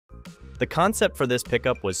The concept for this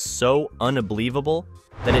pickup was so unbelievable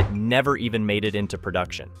that it never even made it into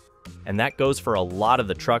production. And that goes for a lot of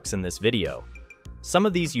the trucks in this video. Some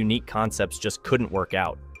of these unique concepts just couldn't work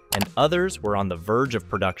out, and others were on the verge of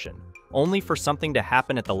production, only for something to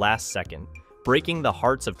happen at the last second, breaking the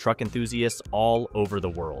hearts of truck enthusiasts all over the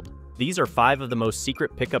world. These are 5 of the most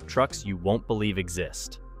secret pickup trucks you won't believe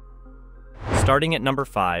exist. Starting at number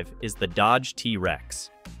 5 is the Dodge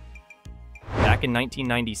T-Rex. Back in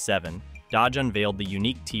 1997, Dodge unveiled the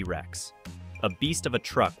unique T-Rex, a beast of a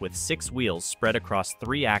truck with 6 wheels spread across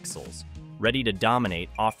 3 axles, ready to dominate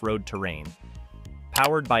off-road terrain.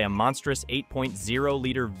 Powered by a monstrous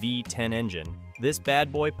 8.0-liter V10 engine, this bad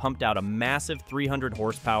boy pumped out a massive 300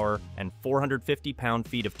 horsepower and 450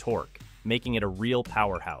 pound-feet of torque, making it a real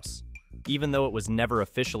powerhouse. Even though it was never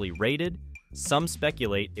officially rated, some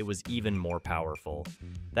speculate it was even more powerful.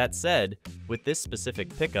 That said, with this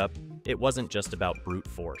specific pickup, it wasn't just about brute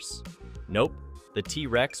force. Nope, the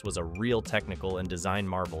T-Rex was a real technical and design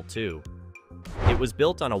marvel too. It was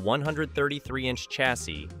built on a 133-inch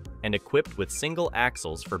chassis and equipped with single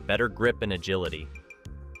axles for better grip and agility.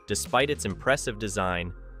 Despite its impressive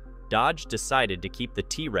design, Dodge decided to keep the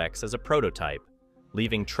T-Rex as a prototype,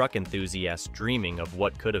 leaving truck enthusiasts dreaming of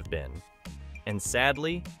what could have been. And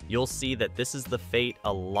sadly, you'll see that this is the fate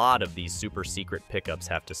a lot of these super secret pickups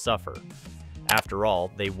have to suffer. After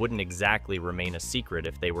all, they wouldn't exactly remain a secret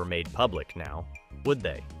if they were made public now, would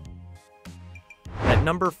they? At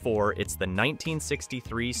number 4, it's the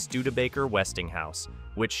 1963 Studebaker Westinghouse,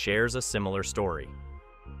 which shares a similar story.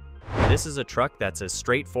 This is a truck that's as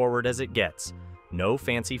straightforward as it gets. No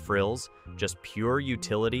fancy frills, just pure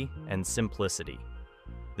utility and simplicity.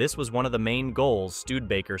 This was one of the main goals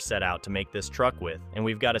Studebaker set out to make this truck with, and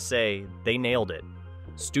we've got to say, they nailed it.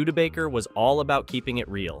 Studebaker was all about keeping it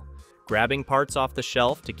real, grabbing parts off the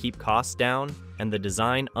shelf to keep costs down, and the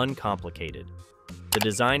design uncomplicated. The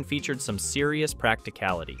design featured some serious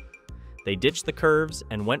practicality. They ditched the curves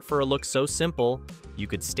and went for a look so simple, you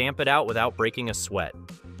could stamp it out without breaking a sweat.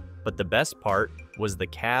 But the best part was the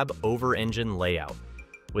cab over engine layout.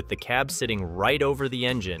 With the cab sitting right over the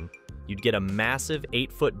engine, you'd get a massive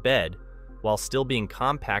 8-foot bed while still being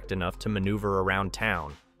compact enough to maneuver around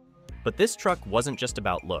town. But this truck wasn't just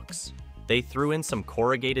about looks. They threw in some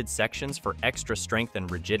corrugated sections for extra strength and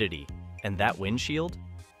rigidity, and that windshield?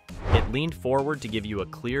 It leaned forward to give you a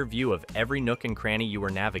clear view of every nook and cranny you were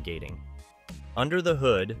navigating. Under the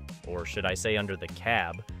hood, or should I say under the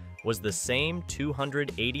cab, was the same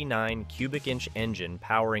 289 cubic inch engine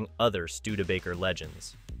powering other Studebaker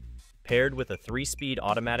legends. Paired with a 3-speed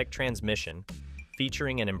automatic transmission,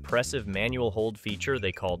 featuring an impressive manual hold feature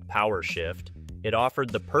they called Power Shift, it offered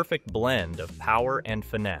the perfect blend of power and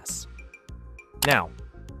finesse. Now,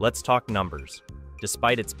 let's talk numbers.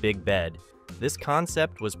 Despite its big bed, this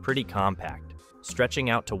concept was pretty compact, stretching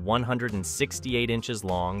out to 168 inches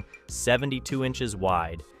long, 72 inches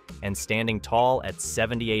wide, and standing tall at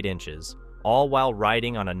 78 inches, all while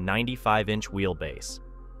riding on a 95-inch wheelbase.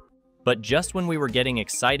 But just when we were getting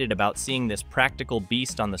excited about seeing this practical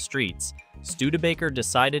beast on the streets, Studebaker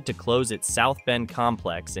decided to close its South Bend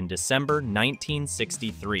complex in December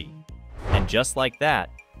 1963. And just like that,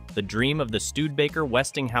 the dream of the Studebaker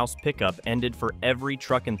Westinghouse pickup ended for every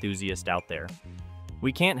truck enthusiast out there.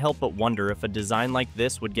 We can't help but wonder if a design like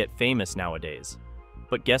this would get famous nowadays.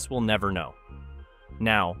 But guess we'll never know.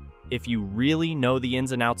 Now, if you really know the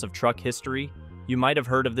ins and outs of truck history, you might have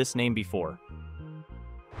heard of this name before.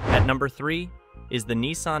 At number 3 is the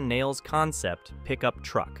Nissan Nails Concept pickup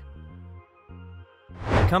truck.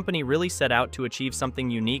 The company really set out to achieve something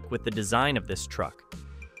unique with the design of this truck.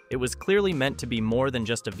 It was clearly meant to be more than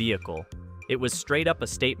just a vehicle. It was straight up a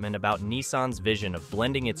statement about Nissan's vision of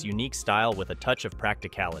blending its unique style with a touch of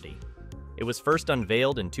practicality. It was first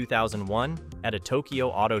unveiled in 2001 at a Tokyo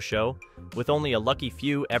Auto Show, with only a lucky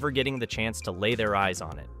few ever getting the chance to lay their eyes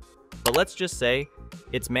on it. But let's just say,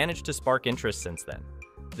 it's managed to spark interest since then.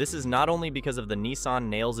 This is not only because of the Nissan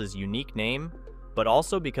Nails' unique name, but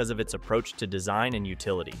also because of its approach to design and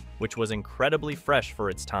utility, which was incredibly fresh for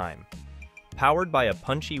its time. Powered by a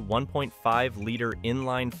punchy 1.5-liter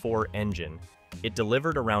inline-4 engine, it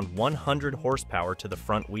delivered around 100 horsepower to the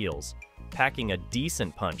front wheels, packing a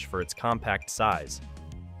decent punch for its compact size.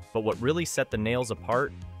 But what really set the Nails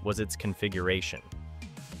apart was its configuration.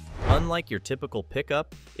 Unlike your typical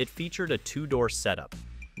pickup, it featured a 2-door setup,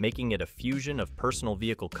 making it a fusion of personal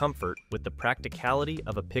vehicle comfort with the practicality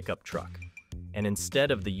of a pickup truck. And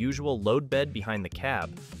instead of the usual load bed behind the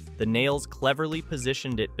cab, the Nails cleverly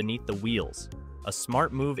positioned it beneath the wheels, a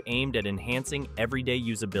smart move aimed at enhancing everyday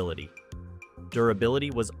usability.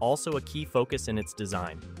 Durability was also a key focus in its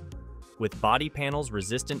design. With body panels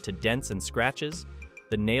resistant to dents and scratches,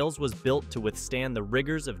 the Nails was built to withstand the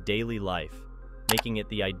rigors of daily life, making it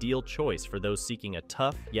the ideal choice for those seeking a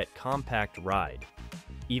tough yet compact ride.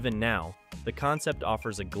 Even now, the concept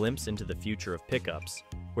offers a glimpse into the future of pickups,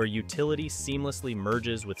 where utility seamlessly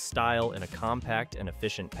merges with style in a compact and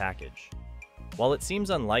efficient package. While it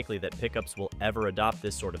seems unlikely that pickups will ever adopt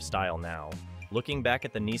this sort of style now, looking back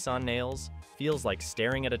at the Nissan Nails feels like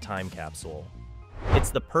staring at a time capsule.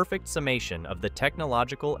 It's the perfect summation of the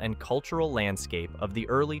technological and cultural landscape of the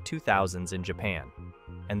early 2000s in Japan,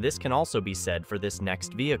 and this can also be said for this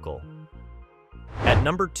next vehicle. At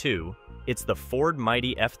number 2, it's the Ford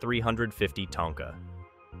Mighty F350 Tonka.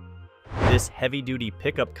 This heavy-duty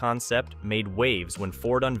pickup concept made waves when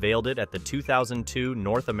Ford unveiled it at the 2002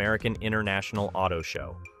 North American International Auto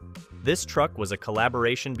Show. This truck was a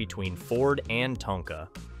collaboration between Ford and Tonka,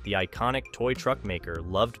 the iconic toy truck maker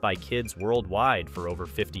loved by kids worldwide for over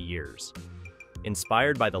 50 years.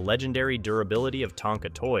 Inspired by the legendary durability of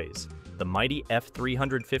Tonka toys, the Mighty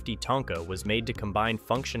F350 Tonka was made to combine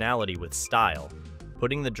functionality with style,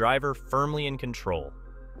 putting the driver firmly in control.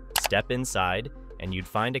 Step inside, and you'd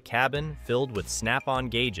find a cabin filled with snap-on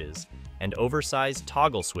gauges and oversized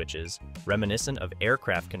toggle switches reminiscent of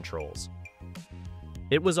aircraft controls.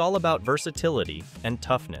 It was all about versatility and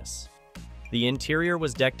toughness. The interior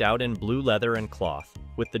was decked out in blue leather and cloth,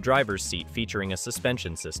 with the driver's seat featuring a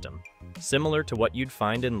suspension system, similar to what you'd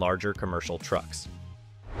find in larger commercial trucks.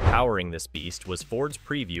 Powering this beast was Ford's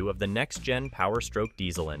preview of the next-gen Power-Stroke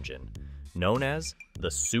diesel engine, known as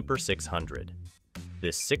the Super 600.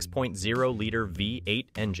 This 6.0-liter V8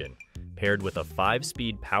 engine, paired with a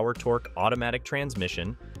 5-speed power-torque automatic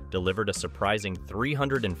transmission, delivered a surprising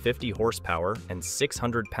 350 horsepower and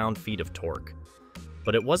 600 pound-feet of torque.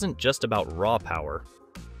 But it wasn't just about raw power.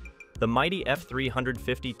 The Mighty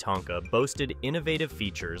F350 Tonka boasted innovative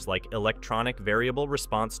features like electronic variable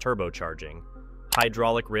response turbocharging,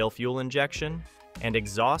 hydraulic rail fuel injection, and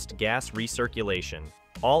exhaust gas recirculation,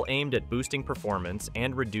 all aimed at boosting performance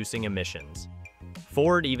and reducing emissions.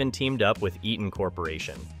 Ford even teamed up with Eaton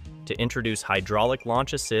Corporation to introduce hydraulic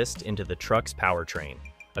launch assist into the truck's powertrain,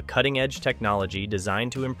 a cutting-edge technology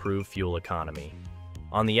designed to improve fuel economy.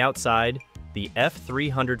 On the outside, the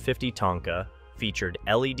F350 Tonka featured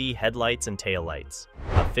LED headlights and taillights,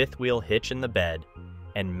 a fifth-wheel hitch in the bed,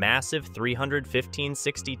 and massive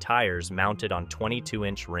 315/60 tires mounted on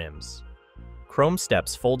 22-inch rims. Chrome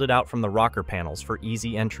steps folded out from the rocker panels for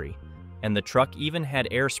easy entry, and the truck even had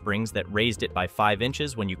air springs that raised it by 5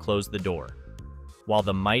 inches when you closed the door. While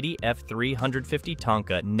the Mighty F350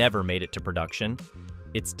 Tonka never made it to production,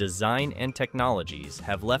 its design and technologies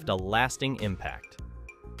have left a lasting impact.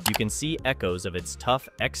 You can see echoes of its tough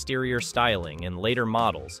exterior styling in later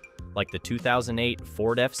models, like the 2008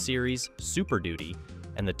 Ford F-Series Super Duty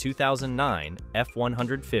and the 2009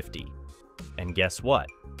 F150. And guess what?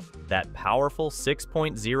 That powerful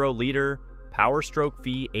 6.0-liter Power-Stroke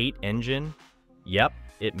V8 engine? Yep,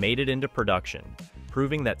 it made it into production,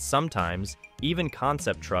 proving that sometimes even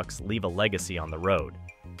concept trucks leave a legacy on the road.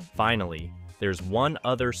 Finally, there's one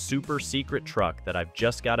other super secret truck that I've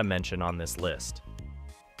just got to mention on this list.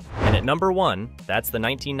 And at number 1, that's the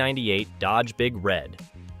 1998 Dodge Big Red.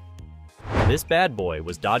 This bad boy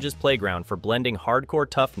was Dodge's playground for blending hardcore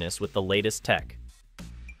toughness with the latest tech.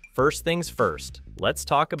 First things first, let's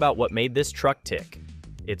talk about what made this truck tick.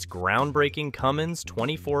 Its groundbreaking Cummins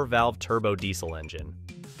 24-valve turbo diesel engine.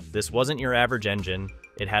 This wasn't your average engine,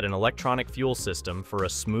 it had an electronic fuel system for a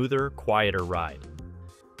smoother, quieter ride.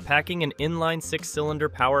 Packing an inline 6-cylinder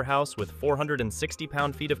powerhouse with 460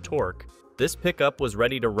 pound-feet of torque, this pickup was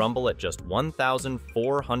ready to rumble at just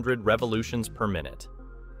 1,400 revolutions per minute,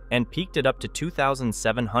 and peaked it up to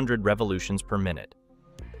 2,700 revolutions per minute.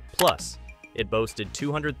 Plus, it boasted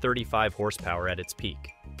 235 horsepower at its peak.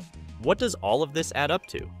 What does all of this add up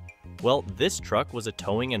to? Well, this truck was a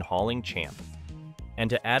towing and hauling champ. And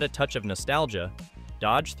to add a touch of nostalgia,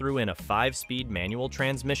 Dodge threw in a 5-speed manual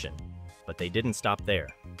transmission, but they didn't stop there.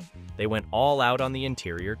 They went all out on the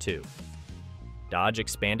interior too. Dodge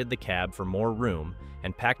expanded the cab for more room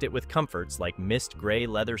and packed it with comforts like mist gray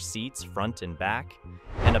leather seats front and back,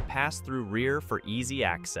 and a pass-through rear for easy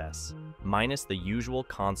access, minus the usual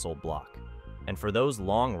console block. And for those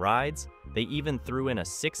long rides, they even threw in a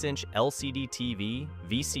 6-inch LCD TV,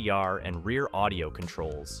 VCR, and rear audio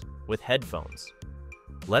controls, with headphones.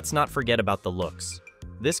 Let's not forget about the looks.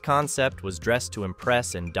 This concept was dressed to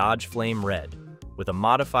impress in Dodge Flame Red, with a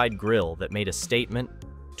modified grille that made a statement,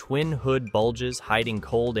 twin hood bulges hiding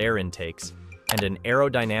cold air intakes, and an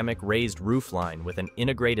aerodynamic raised roofline with an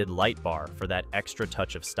integrated light bar for that extra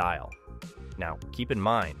touch of style. Now, keep in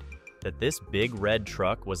mind, that this big red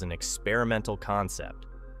truck was an experimental concept,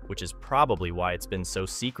 which is probably why it's been so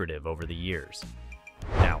secretive over the years.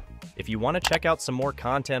 Now, if you want to check out some more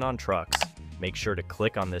content on trucks, make sure to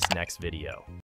click on this next video.